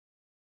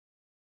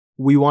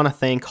We want to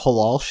thank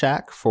Halal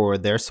Shack for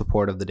their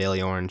support of the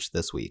Daily Orange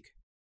this week.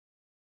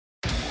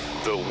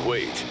 The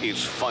wait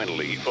is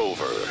finally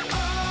over.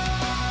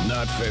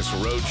 Knotfest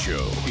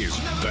Roadshow is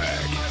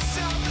back.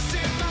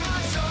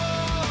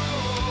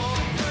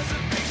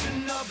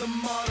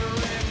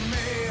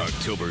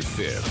 October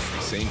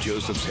 5th, St.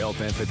 Joseph's Health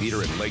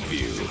Amphitheater in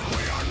Lakeview.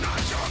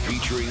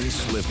 Featuring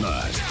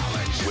Slipknot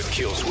with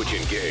Killswitch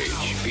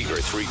Engage, Fever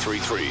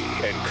 333,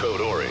 and Code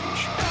Orange.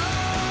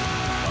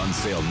 On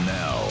sale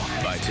now.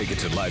 Buy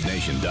tickets at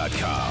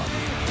livenation.com.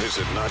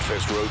 Visit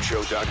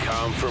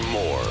knotfestroadshow.com for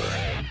more.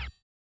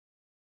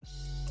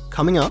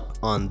 Coming up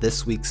on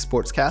this week's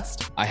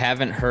Sportscast. I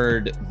haven't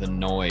heard the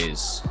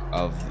noise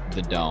of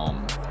the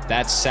dome.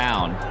 That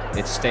sound,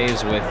 it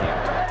stays with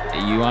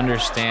you. You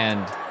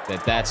understand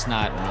that that's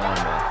not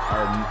normal.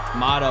 Our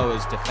motto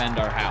is defend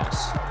our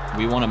house.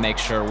 We want to make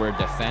sure we're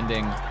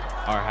defending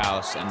our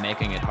house and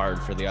making it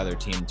hard for the other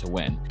team to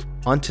win.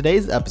 On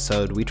today's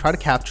episode, we try to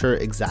capture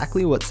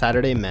exactly what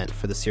Saturday meant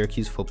for the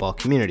Syracuse football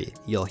community.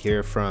 You'll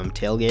hear from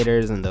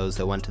tailgaters and those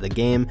that went to the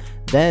game.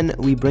 Then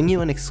we bring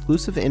you an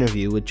exclusive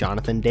interview with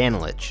Jonathan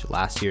Danilich,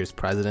 last year's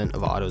president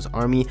of Otto's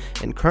Army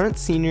and current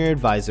senior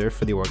advisor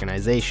for the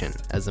organization.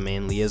 As the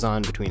main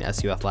liaison between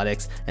SU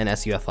Athletics and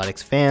SU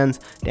Athletics fans,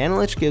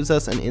 Danilich gives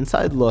us an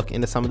inside look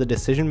into some of the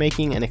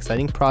decision-making and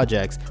exciting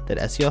projects that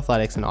SU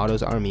Athletics and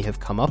Otto's Army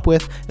have come up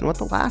with and what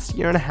the last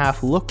year and a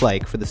half looked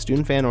like for the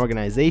student fan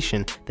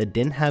organization that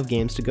didn't have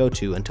games to go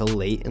to until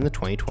late in the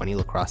 2020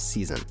 lacrosse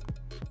season.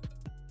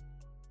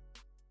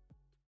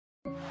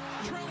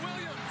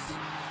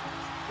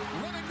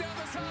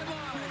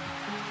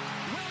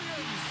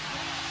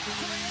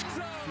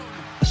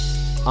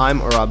 I'm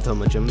Arabto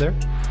Majumder.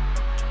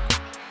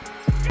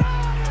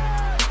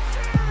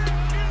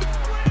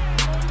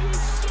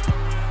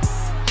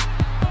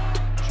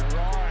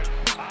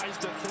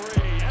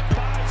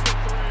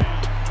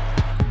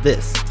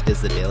 This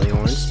is the Daily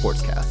Orange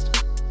Sportscast.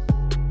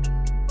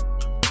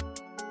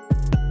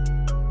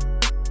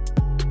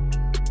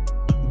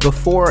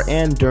 Before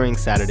and during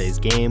Saturday's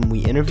game,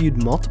 we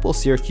interviewed multiple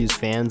Syracuse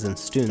fans and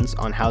students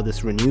on how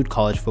this renewed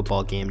college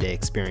football game day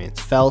experience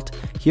felt.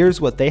 Here's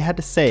what they had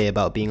to say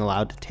about being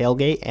allowed to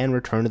tailgate and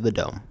return to the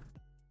Dome.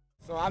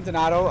 So I'm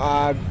Donato.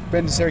 I've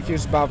been to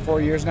Syracuse about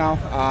 4 years now.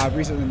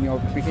 Recently,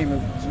 became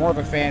more of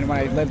a fan when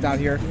I lived out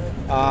here.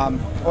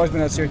 Always been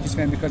a Syracuse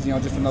fan because,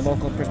 just from the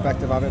local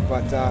perspective of it.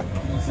 But,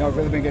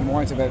 really been getting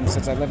more into it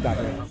since I lived out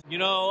here.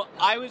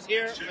 I was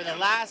here for the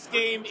last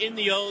game in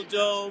the old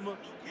Dome,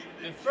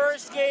 the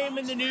first game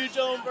in the new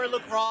Dome for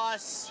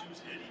lacrosse,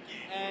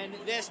 and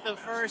this the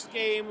first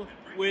game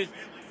with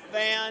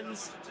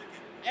fans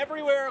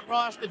everywhere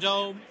across the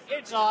Dome.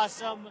 It's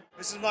awesome.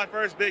 This is my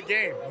first big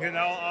game,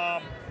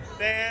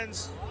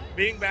 fans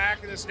being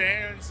back in the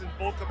stands in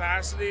full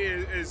capacity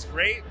is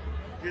great.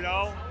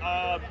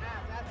 On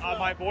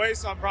my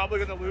voice, I'm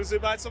probably going to lose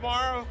it by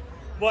tomorrow,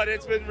 but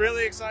it's been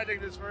really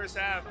exciting this first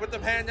half. With the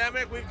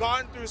pandemic, we've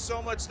gone through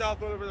so much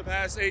stuff over the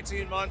past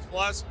 18 months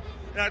plus,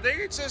 and I think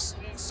it's just,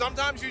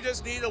 sometimes you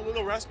just need a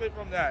little respite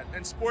from that,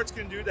 and sports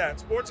can do that.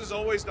 Sports has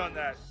always done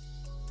that.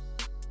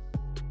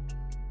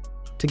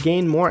 To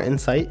gain more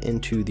insight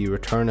into the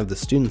return of the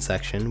student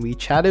section, we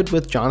chatted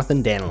with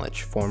Jonathan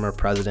Danilich, former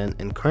president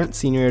and current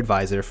senior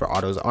advisor for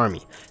Otto's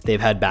Army.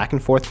 They've had back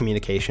and forth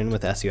communication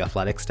with SU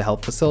Athletics to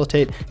help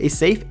facilitate a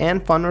safe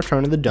and fun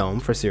return to the Dome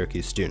for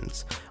Syracuse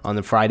students. On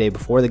the Friday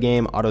before the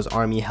game, Otto's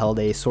Army held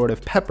a sort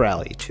of pep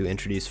rally to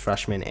introduce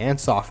freshmen and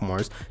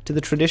sophomores to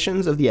the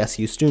traditions of the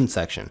SU student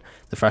section.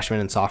 The freshman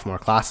and sophomore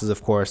classes,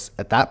 of course,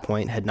 at that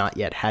point had not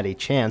yet had a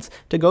chance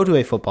to go to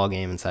a football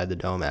game inside the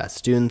Dome as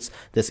students.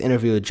 This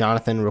interview with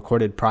Jonathan,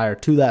 recorded prior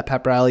to that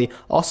pep rally,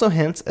 also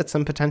hints at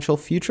some potential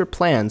future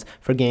plans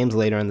for games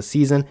later in the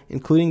season,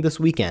 including this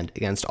weekend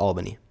against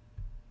Albany.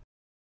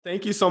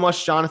 Thank you so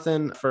much,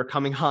 Jonathan, for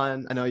coming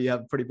on. I know you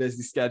have a pretty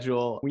busy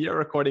schedule. We are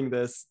recording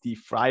this the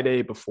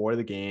Friday before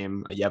the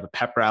game. You have a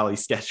pep rally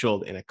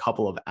scheduled in a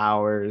couple of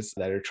hours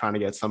that are trying to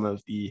get some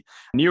of the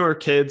newer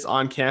kids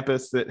on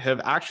campus that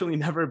have actually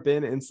never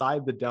been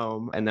inside the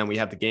Dome. And then we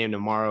have the game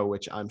tomorrow,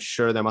 which I'm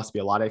sure there must be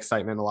a lot of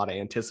excitement, a lot of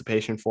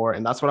anticipation for.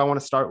 And that's what I want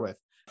to start with.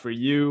 For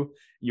you,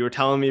 you were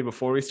telling me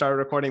before we started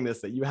recording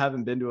this that you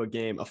haven't been to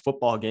a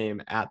football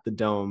game at the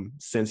Dome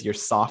since your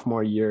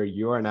sophomore year.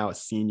 You are now a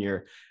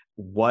senior.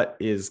 What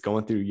is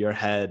going through your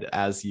head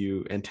as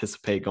you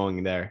anticipate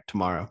going there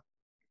tomorrow?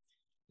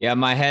 Yeah,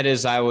 my head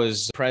is I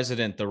was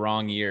president the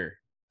wrong year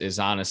is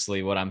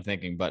honestly what I'm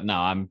thinking, but no,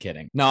 I'm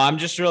kidding. No, I'm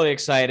just really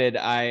excited.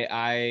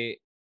 I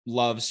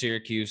love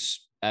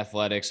Syracuse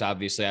athletics.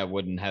 Obviously, I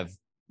wouldn't have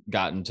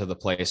gotten to the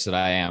place that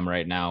I am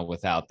right now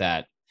without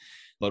that.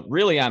 But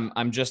really,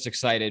 I'm just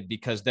excited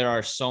because there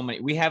are so many.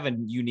 We have a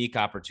unique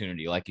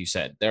opportunity, like you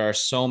said. There are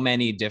so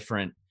many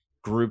different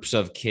groups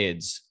of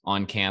kids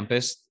on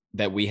campus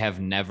that we have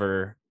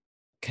never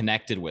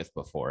connected with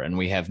before, and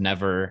we have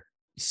never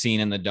seen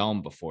in the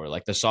Dome before.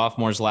 Like the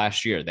sophomores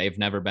last year, they've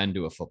never been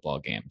to a football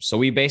game. So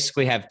we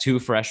basically have 2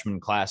 freshman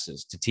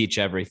classes to teach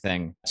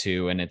everything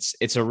to, and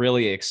it's a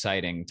really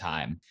exciting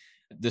time.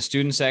 The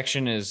student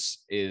section is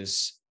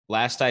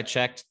last I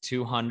checked,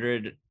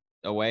 200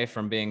 away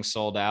from being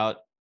sold out.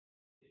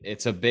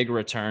 It's a big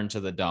return to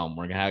the Dome.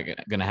 We're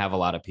gonna have a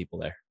lot of people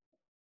there.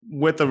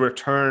 With a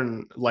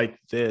return like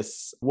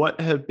this,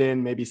 what have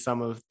been maybe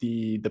some of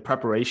the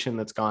preparation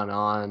that's gone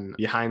on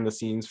behind the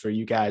scenes for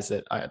you guys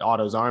at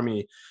Otto's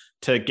Army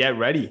to get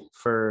ready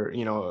for,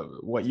 you know,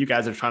 what you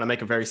guys are trying to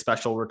make a very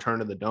special return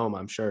to the Dome,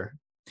 I'm sure?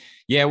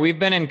 Yeah, we've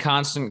been in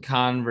constant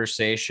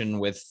conversation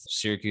with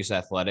Syracuse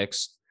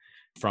athletics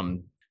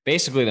from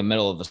basically the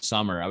middle of the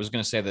summer. I was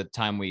going to say the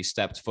time we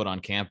stepped foot on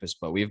campus,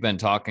 but we've been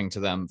talking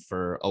to them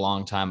for a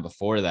long time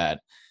before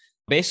that.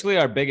 Basically,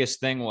 our biggest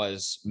thing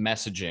was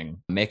messaging,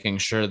 making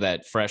sure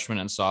that freshmen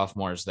and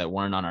sophomores that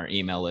weren't on our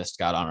email list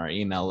got on our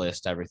email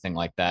list, everything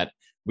like that.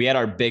 We had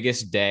our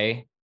biggest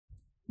day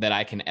that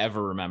I can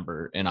ever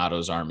remember in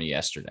Otto's Army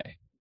yesterday.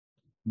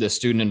 The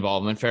student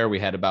involvement fair, we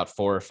had about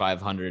 400 or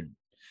 500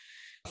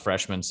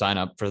 freshmen sign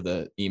up for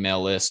the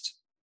email list.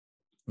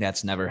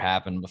 That's never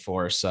happened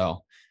before.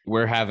 So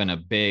we're having a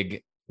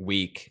big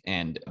week,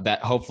 and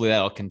that hopefully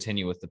that'll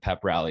continue with the pep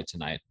rally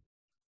tonight.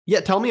 Yeah,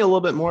 tell me a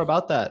little bit more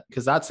about that,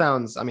 because that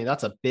sounds, I mean,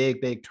 that's a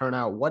big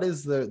turnout. What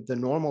is the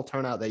normal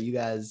turnout that you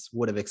guys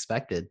would have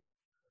expected?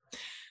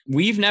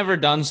 We've never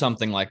done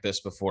something like this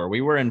before.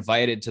 We were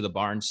invited to the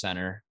Barnes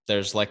Center.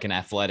 There's like an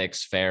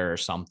athletics fair or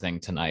something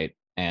tonight,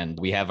 and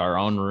we have our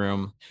own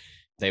room.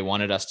 They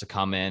wanted us to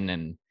come in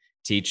and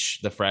teach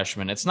the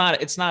freshmen. It's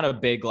not a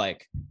big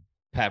like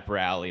pep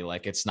rally.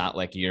 Like, it's not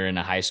like you're in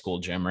a high school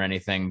gym or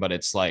anything, but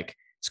it's like,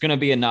 it's going to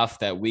be enough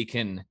that we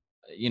can,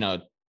 you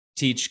know,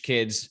 teach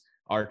kids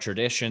our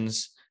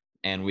traditions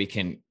and we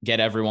can get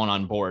everyone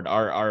on board.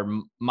 Our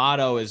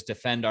motto is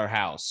defend our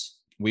house.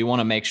 We want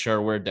to make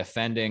sure we're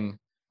defending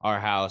our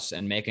house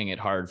and making it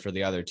hard for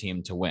the other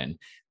team to win.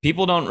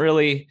 People don't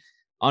really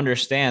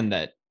understand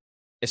that,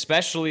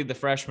 especially the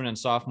freshman and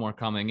sophomore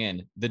coming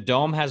in. The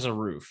Dome has a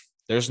roof.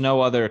 There's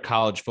no other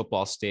college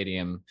football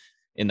stadium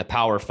in the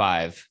Power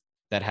Five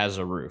that has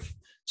a roof.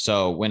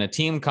 So when a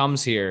team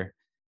comes here,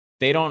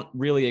 they don't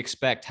really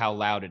expect how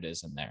loud it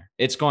is in there.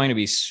 It's going to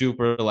be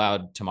super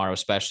loud tomorrow,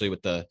 especially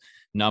with the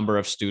number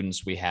of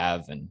students we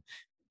have. And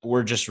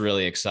we're just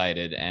really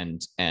excited.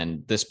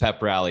 And this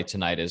pep rally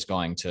tonight is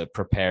going to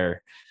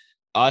prepare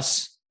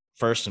us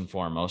first and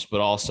foremost,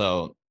 but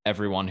also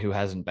everyone who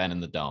hasn't been in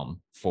the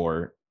Dome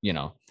for, you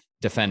know,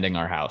 defending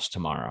our house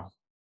tomorrow.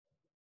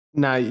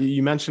 Now,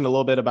 you mentioned a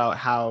little bit about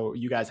how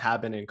you guys have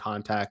been in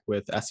contact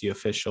with SU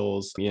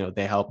officials. You know,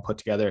 they help put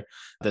together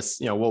this,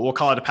 you know, we'll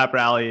call it a pep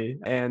rally.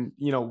 And,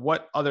 you know,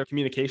 what other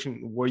communication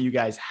were you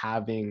guys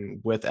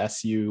having with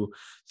SU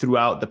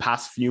throughout the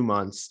past few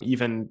months,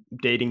 even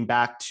dating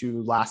back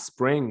to last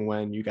spring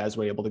when you guys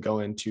were able to go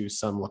into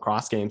some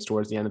lacrosse games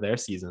towards the end of their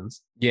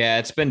seasons? Yeah,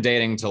 it's been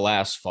dating to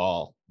last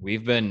fall.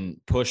 We've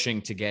been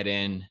pushing to get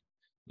in,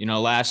 you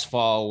know, last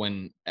fall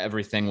when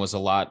everything was a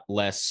lot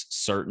less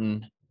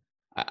certain.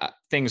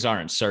 Things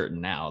aren't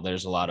certain now.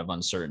 There's a lot of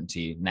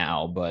uncertainty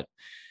now, but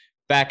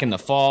back in the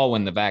fall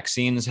when the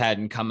vaccines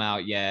hadn't come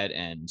out yet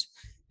and,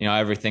 you know,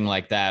 everything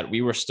like that,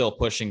 we were still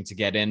pushing to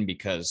get in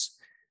because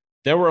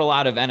there were a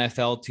lot of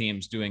NFL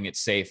teams doing it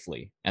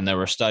safely. And there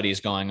were studies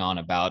going on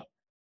about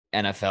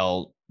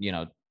NFL, you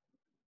know,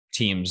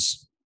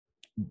 teams.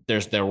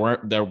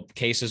 Their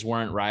cases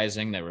weren't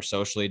rising. They were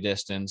socially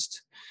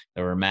distanced.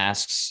 There were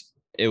masks.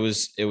 It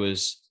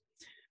was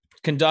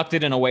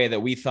conducted in a way that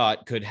we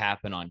thought could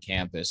happen on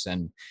campus.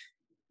 And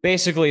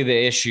basically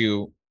the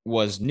issue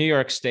was New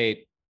York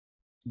State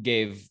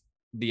gave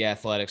the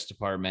athletics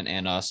department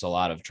and us a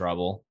lot of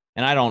trouble.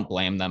 And I don't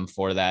blame them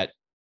for that.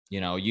 You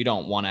know, you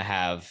don't want to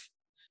have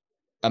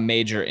a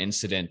major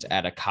incident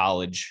at a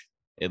college.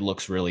 It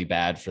looks really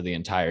bad for the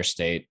entire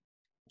state.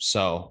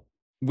 So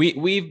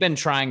we've been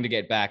trying to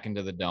get back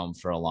into the Dome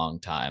for a long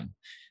time.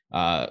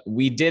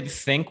 We did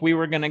think we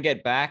were going to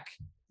get back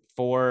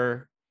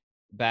for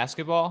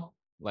basketball.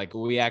 Like,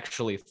 we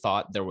actually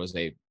thought there was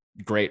a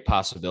great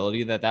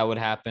possibility that would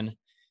happen,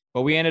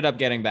 but we ended up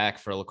getting back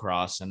for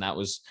lacrosse, and that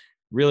was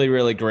really,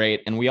 really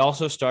great. And we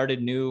also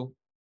started new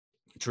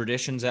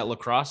traditions at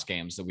lacrosse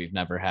games that we've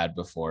never had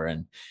before.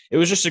 And it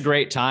was just a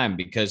great time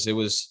because it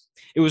was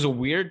a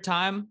weird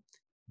time,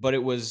 but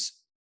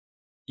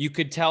you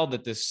could tell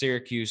that the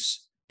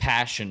Syracuse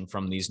passion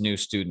from these new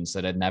students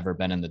that had never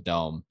been in the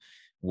Dome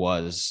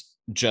was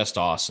just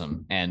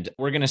awesome. And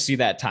we're going to see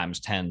that times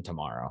 10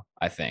 tomorrow,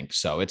 I think.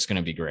 So it's going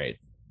to be great.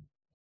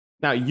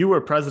 Now, you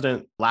were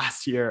president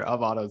last year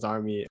of Otto's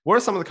Army. What are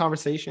some of the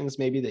conversations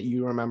maybe that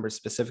you remember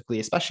specifically?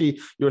 Especially,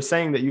 you were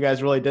saying that you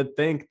guys really did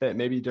think that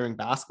maybe during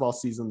basketball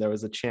season, there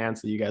was a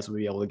chance that you guys would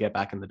be able to get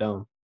back in the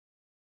Dome.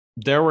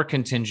 There were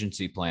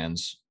contingency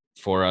plans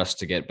for us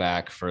to get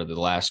back for the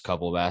last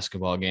couple of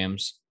basketball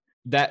games.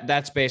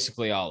 That's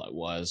basically all it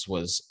was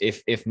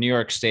if New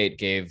York State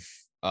gave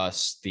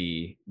us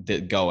the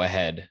go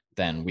ahead,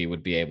 then we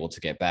would be able to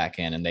get back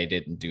in, and they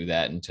didn't do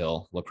that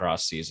until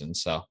lacrosse season.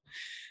 So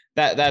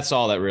that's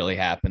all that really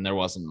happened. There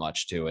wasn't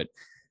much to it,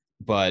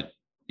 but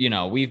you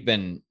know, we've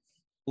been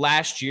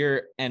last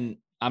year, and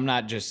I'm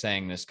not just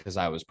saying this because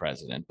I was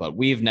president, but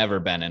we've never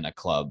been in a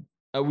club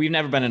we've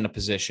never been in a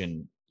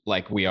position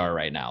like we are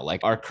right now.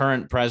 Like our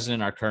current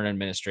president, our current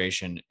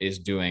administration is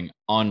doing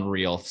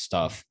unreal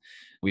stuff.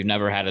 We've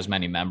never had as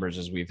many members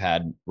as we've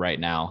had right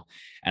now.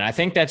 And I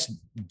think that's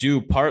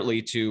due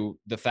partly to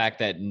the fact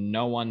that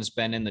no one's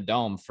been in the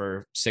dome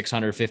for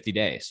 650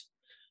 days.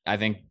 I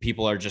think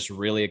people are just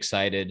really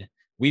excited.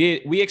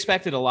 We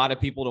expected a lot of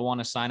people to want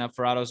to sign up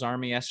for Otto's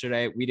Army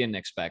yesterday. We didn't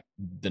expect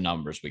the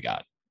numbers we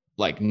got.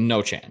 Like,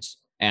 no chance.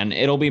 And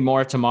it'll be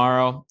more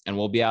tomorrow, and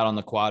we'll be out on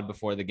the quad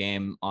before the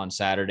game on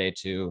Saturday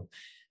too.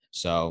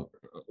 So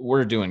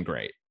we're doing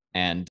great.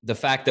 And the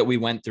fact that we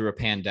went through a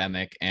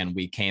pandemic and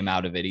we came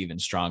out of it even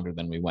stronger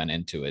than we went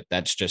into it,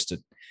 that's just a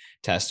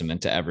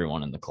testament to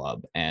everyone in the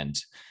club. And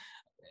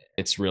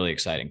it's really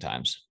exciting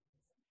times.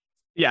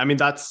 Yeah, I mean,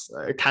 that's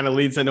kind of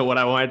leads into what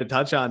I wanted to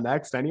touch on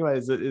next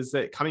anyways, is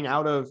that coming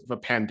out of a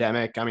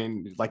pandemic, I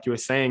mean, like you were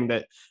saying,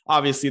 that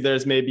obviously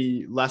there's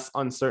maybe less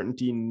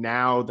uncertainty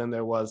now than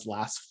there was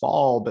last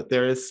fall, but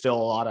there is still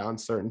a lot of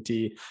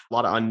uncertainty, a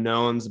lot of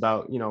unknowns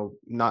about, you know,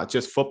 not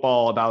just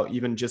football, about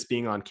even just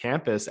being on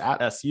campus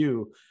at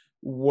SU.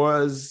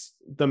 Was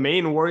the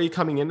main worry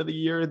coming into the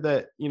year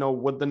that, you know,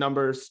 would the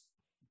numbers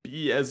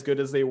be as good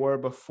as they were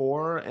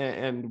before?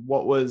 And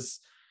what was,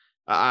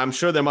 I'm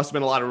sure there must have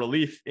been a lot of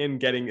relief in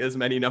getting as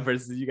many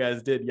numbers as you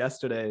guys did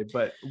yesterday,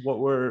 but what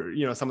were,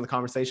 you know, some of the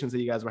conversations that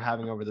you guys were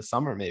having over the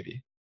summer,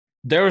 maybe?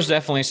 There was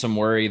definitely some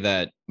worry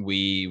that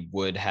we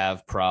would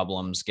have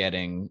problems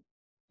getting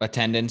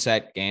attendance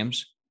at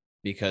games,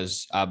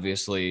 because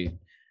obviously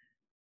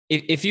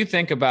if you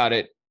think about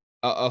it,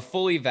 a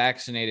fully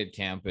vaccinated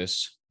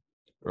campus,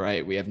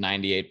 right? We have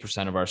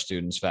 98% of our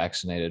students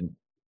vaccinated.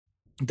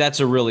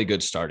 That's a really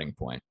good starting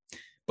point.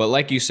 But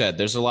like you said,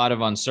 there's a lot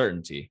of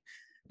uncertainty.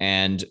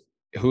 And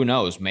who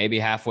knows, maybe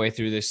halfway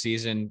through this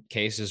season,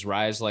 cases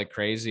rise like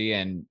crazy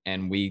and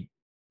we,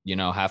 you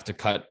know, have to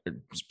cut,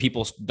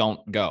 people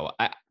don't go.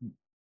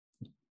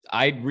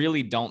 I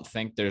really don't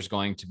think there's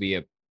going to be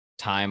a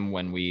time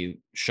when we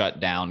shut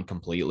down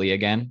completely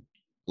again,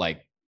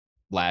 like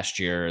last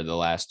year or the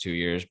last 2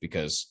 years,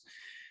 because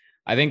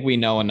I think we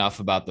know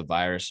enough about the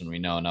virus and we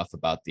know enough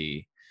about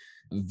the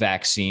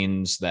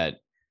vaccines that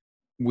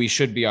we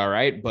should be all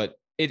right. But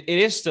it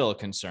is still a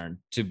concern,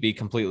 to be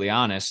completely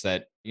honest,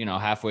 that, you know,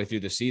 halfway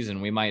through the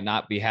season, we might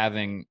not be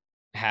having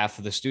half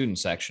of the student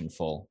section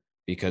full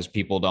because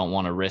people don't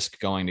want to risk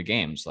going to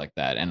games like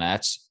that. And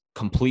that's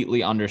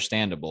completely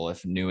understandable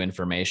if new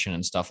information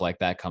and stuff like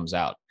that comes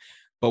out.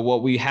 But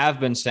what we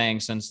have been saying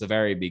since the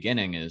very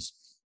beginning is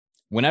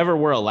whenever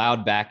we're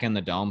allowed back in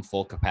the dome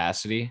full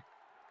capacity,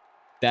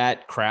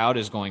 that crowd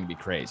is going to be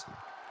crazy.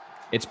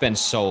 It's been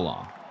so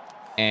long.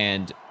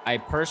 And I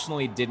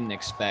personally didn't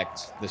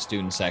expect the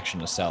student section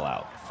to sell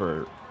out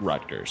for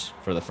Rutgers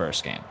for the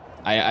first game.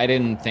 I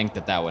didn't think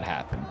that would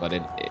happen, but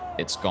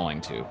it's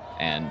going to,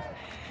 and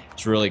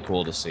it's really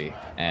cool to see.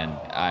 And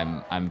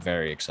I'm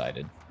very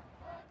excited.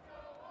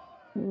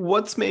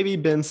 What's maybe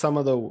been some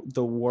of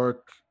the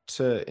work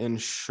to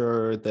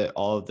ensure that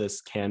all of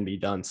this can be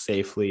done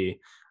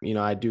safely? You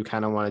know, I do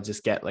kind of want to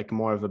just get like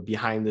more of a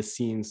behind the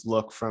scenes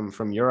look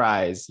from your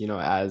eyes, you know,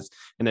 as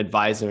an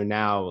advisor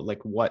now.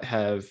 Like, what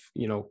have,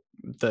 you know,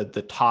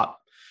 the top,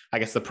 I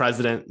guess, the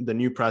president, the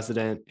new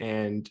president,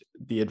 and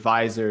the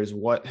advisors,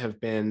 what have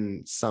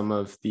been some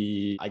of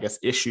the, I guess,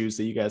 issues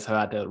that you guys have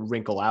had to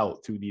wrinkle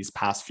out through these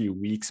past few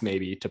weeks,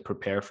 maybe, to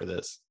prepare for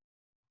this?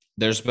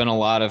 There's been a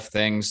lot of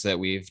things that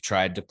we've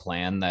tried to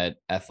plan that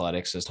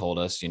athletics has told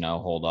us, you know,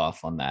 hold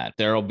off on that.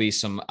 There'll be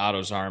some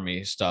Otto's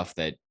Army stuff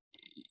that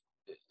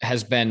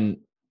has been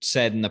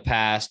said in the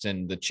past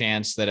and the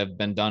chants that have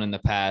been done in the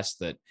past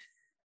that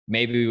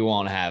maybe we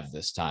won't have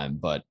this time,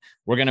 but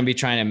we're going to be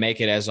trying to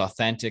make it as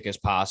authentic as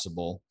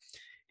possible.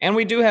 And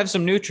we do have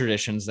some new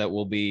traditions that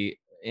we'll be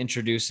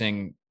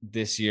introducing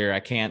this year. I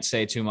can't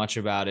say too much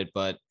about it,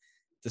 but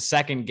the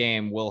second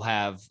game we'll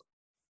have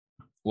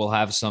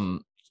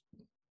some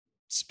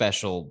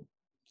special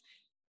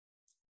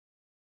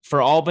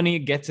for Albany.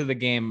 Get to the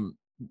game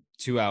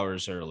 2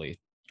 hours early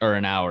or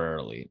an hour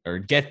early, or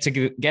get to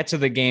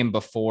the game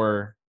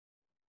before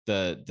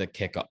the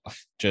kickoff.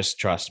 Just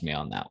trust me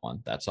on that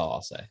one. That's all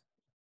I'll say.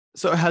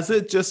 So has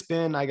it just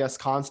been, I guess,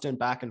 constant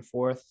back and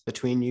forth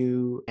between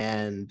you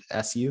and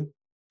SU?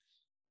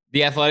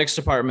 The athletics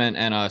department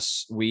and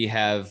us,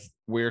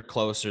 we're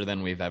closer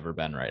than we've ever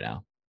been right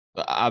now.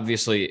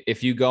 Obviously,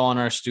 if you go on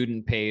our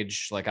student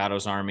page, like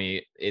Otto's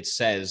Army, it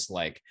says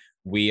like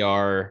we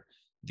are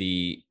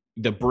the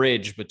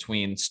bridge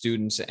between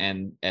students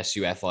and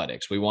SU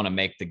athletics. We want to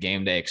make the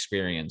game day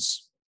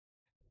experience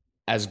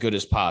as good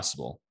as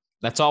possible.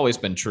 That's always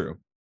been true.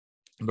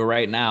 But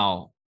right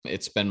now,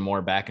 it's been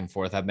more back and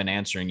forth. I've been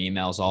answering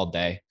emails all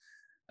day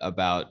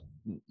about,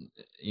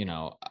 you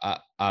know,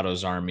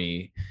 Otto's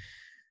Army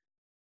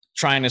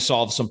trying to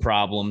solve some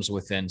problems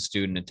within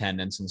student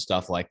attendance and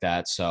stuff like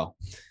that. So,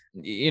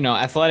 you know,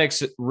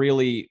 athletics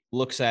really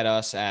looks at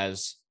us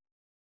as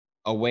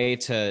a way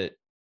to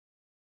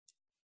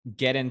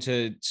get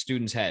into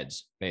students'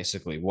 heads,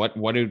 basically. What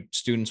do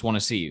students want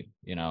to see,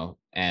 you know?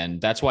 And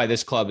that's why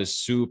this club is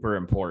super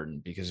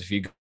important, because if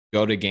you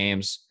Go to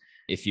games.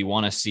 If you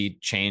want to see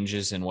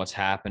changes in what's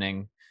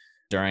happening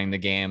during the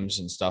games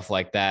and stuff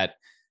like that,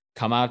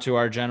 come out to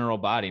our general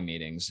body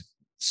meetings,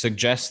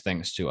 suggest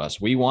things to us.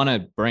 We want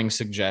to bring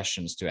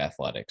suggestions to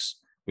athletics.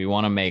 We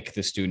want to make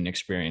the student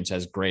experience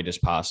as great as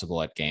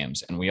possible at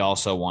games. And we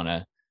also want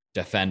to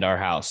defend our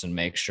house and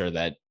make sure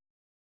that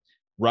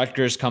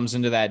Rutgers comes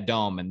into that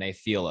dome and they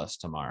feel us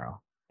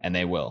tomorrow, and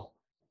they will.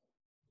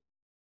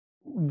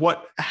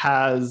 What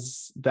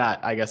has that,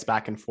 I guess,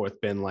 back and forth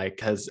been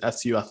like? Has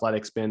SU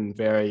athletics been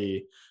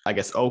very, I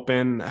guess,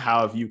 open?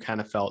 How have you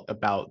kind of felt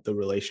about the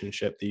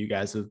relationship that you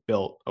guys have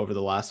built over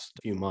the last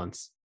few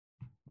months?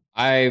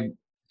 I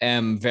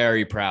am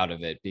very proud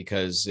of it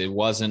because it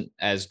wasn't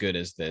as good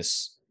as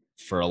this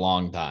for a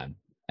long time.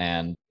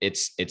 And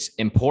it's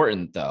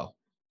important though,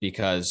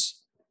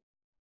 because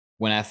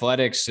when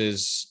athletics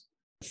is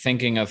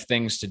thinking of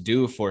things to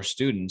do for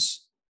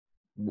students,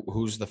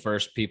 who's the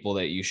first people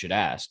that you should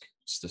ask?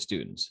 It's the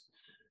students.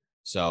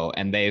 So,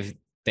 and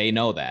they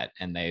know that,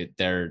 and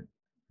they're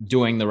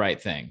doing the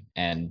right thing,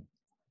 and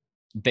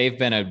they've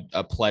been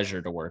a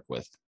pleasure to work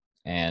with,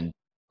 and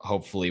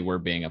hopefully we're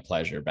being a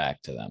pleasure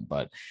back to them.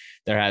 But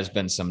there has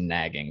been some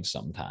nagging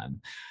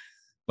sometime,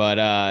 but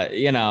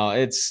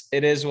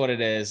it is what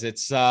it is.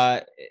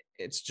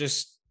 It's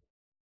just,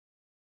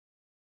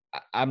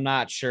 I'm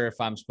not sure if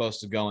I'm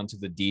supposed to go into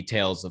the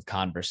details of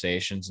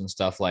conversations and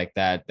stuff like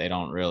that. They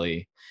don't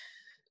really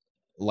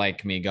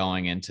like me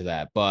going into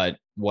that. But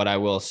what I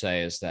will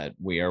say is that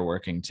we are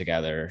working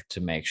together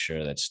to make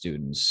sure that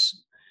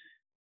students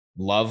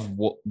love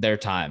their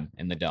time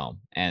in the dome.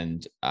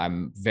 And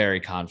I'm very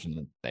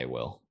confident they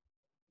will.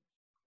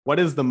 What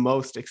is the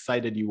most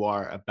excited you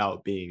are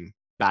about being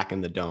back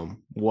in the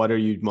dome? What are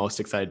you most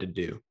excited to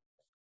do?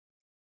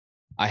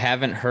 I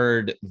haven't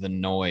heard the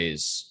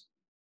noise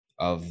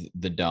of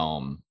the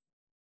dome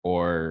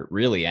or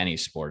really any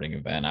sporting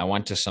event. I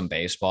went to some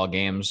baseball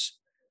games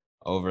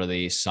over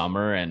the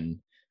summer, and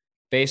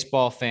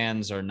baseball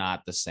fans are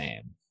not the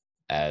same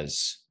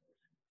as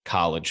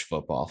college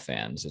football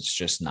fans.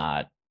 It's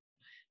not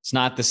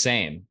the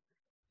same.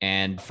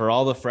 And for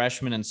all the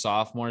freshmen and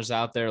sophomores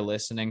out there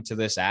listening to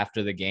this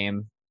after the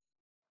game,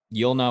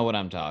 you'll know what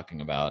I'm talking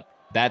about.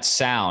 That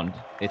sound,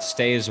 it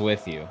stays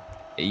with you.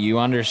 You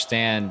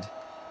understand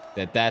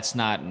that that's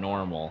not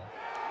normal.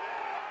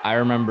 I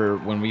remember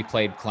when we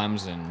played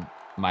Clemson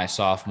my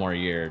sophomore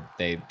year,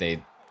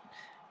 they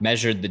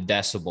measured the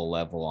decibel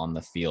level on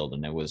the field,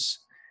 and it was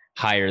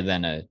higher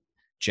than a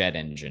jet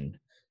engine.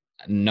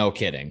 No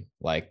kidding.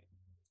 Like,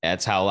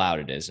 that's how loud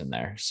it is in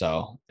there.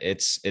 So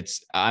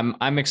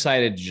I'm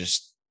excited to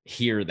just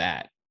hear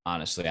that.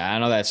 Honestly, I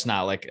know that's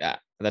not like,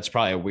 that's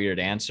probably a weird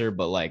answer,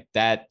 but like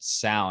that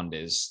sound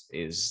it's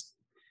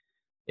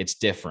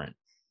different.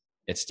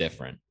 It's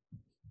different.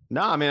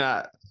 No, I mean,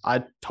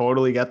 I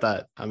totally get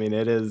that. I mean,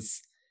 it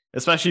is,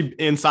 especially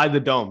inside the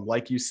dome,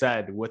 like you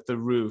said, with the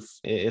roof,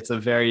 it's a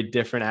very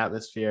different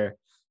atmosphere.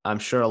 I'm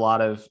sure a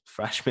lot of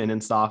freshmen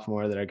and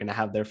sophomore that are going to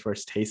have their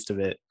first taste of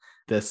it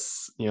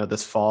this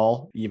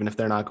fall, even if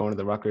they're not going to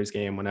the Rutgers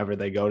game, whenever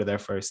they go to their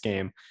first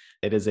game,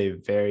 it is a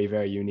very,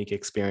 very unique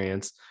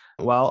experience.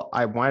 Well,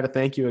 I wanted to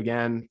thank you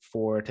again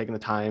for taking the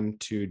time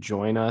to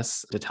join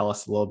us, to tell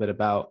us a little bit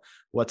about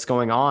what's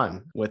going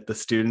on with the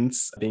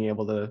students, being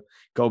able to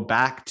go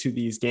back to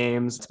these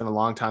games. It's been a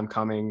long time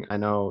coming. I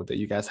know that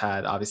you guys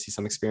had obviously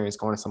some experience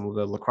going to some of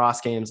the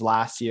lacrosse games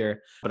last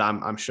year, but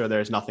I'm sure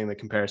there's nothing that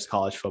compares to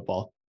college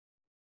football.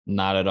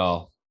 Not at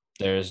all.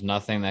 There's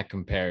nothing that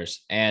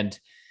compares. And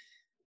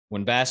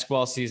when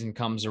basketball season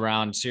comes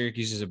around,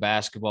 Syracuse is a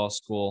basketball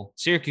school.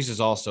 Syracuse is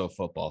also a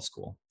football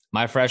school.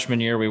 My freshman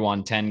year, we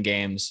won 10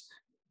 games.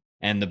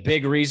 And the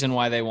big reason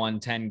why they won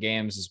 10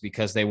 games is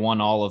because they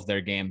won all of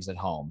their games at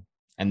home.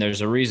 And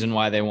there's a reason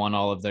why they won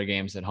all of their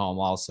games at home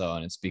also,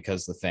 and it's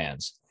because the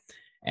fans.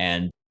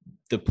 And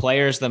the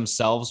players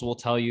themselves will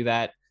tell you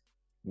that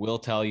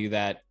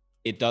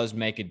it does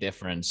make a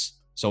difference.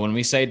 So when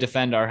we say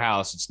defend our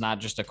house, it's not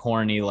just a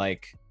corny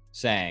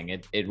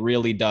saying. It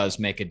really does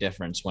make a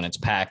difference when it's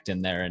packed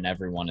in there and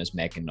everyone is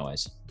making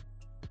noise.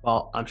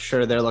 Well, I'm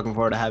sure they're looking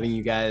forward to having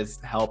you guys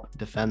help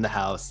defend the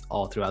house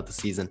all throughout the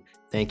season.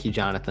 Thank you,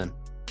 Jonathan.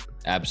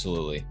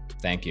 Absolutely.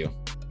 Thank you.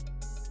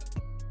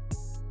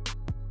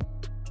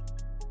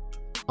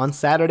 On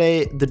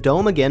Saturday, the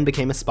Dome again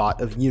became a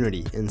spot of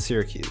unity in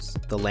Syracuse.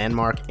 The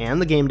landmark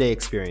and the game day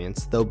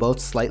experience, though both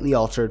slightly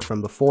altered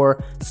from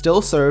before,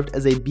 still served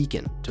as a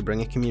beacon to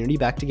bring a community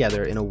back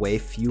together in a way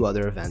few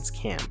other events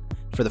can.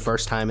 For the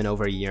first time in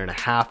over a year and a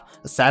half,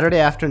 a Saturday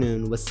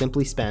afternoon was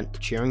simply spent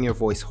cheering your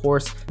voice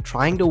hoarse,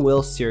 trying to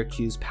will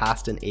Syracuse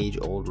past an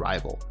age-old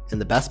rival.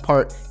 And the best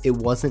part, it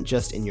wasn't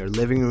just in your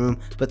living room,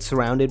 but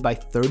surrounded by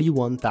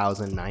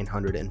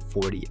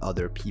 31,940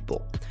 other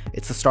people.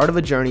 It's the start of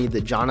a journey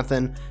that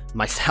Jonathan,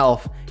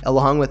 myself,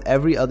 along with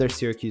every other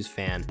Syracuse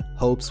fan,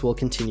 hopes will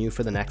continue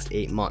for the next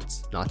 8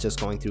 months, not just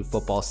going through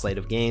football's slate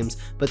of games,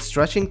 but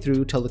stretching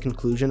through till the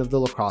conclusion of the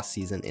lacrosse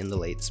season in the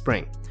late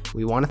spring.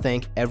 We want to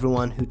thank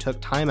everyone who took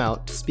time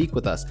out to speak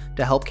with us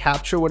to help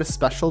capture what a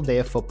special day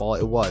of football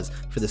it was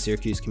for the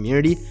Syracuse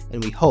community,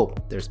 and we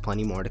hope there's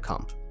plenty more to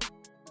come.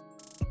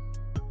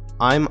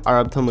 I'm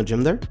Arabtul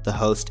Mujimdar, the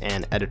host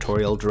and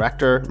editorial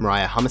director.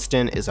 Mariah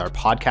Humiston is our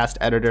podcast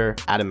editor.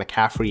 Adam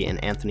McCaffrey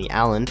and Anthony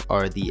Allen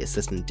are the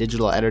assistant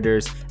digital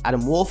editors.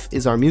 Adam Wolf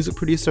is our music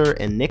producer,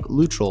 and Nick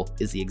Luttrell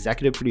is the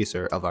executive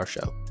producer of our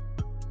show.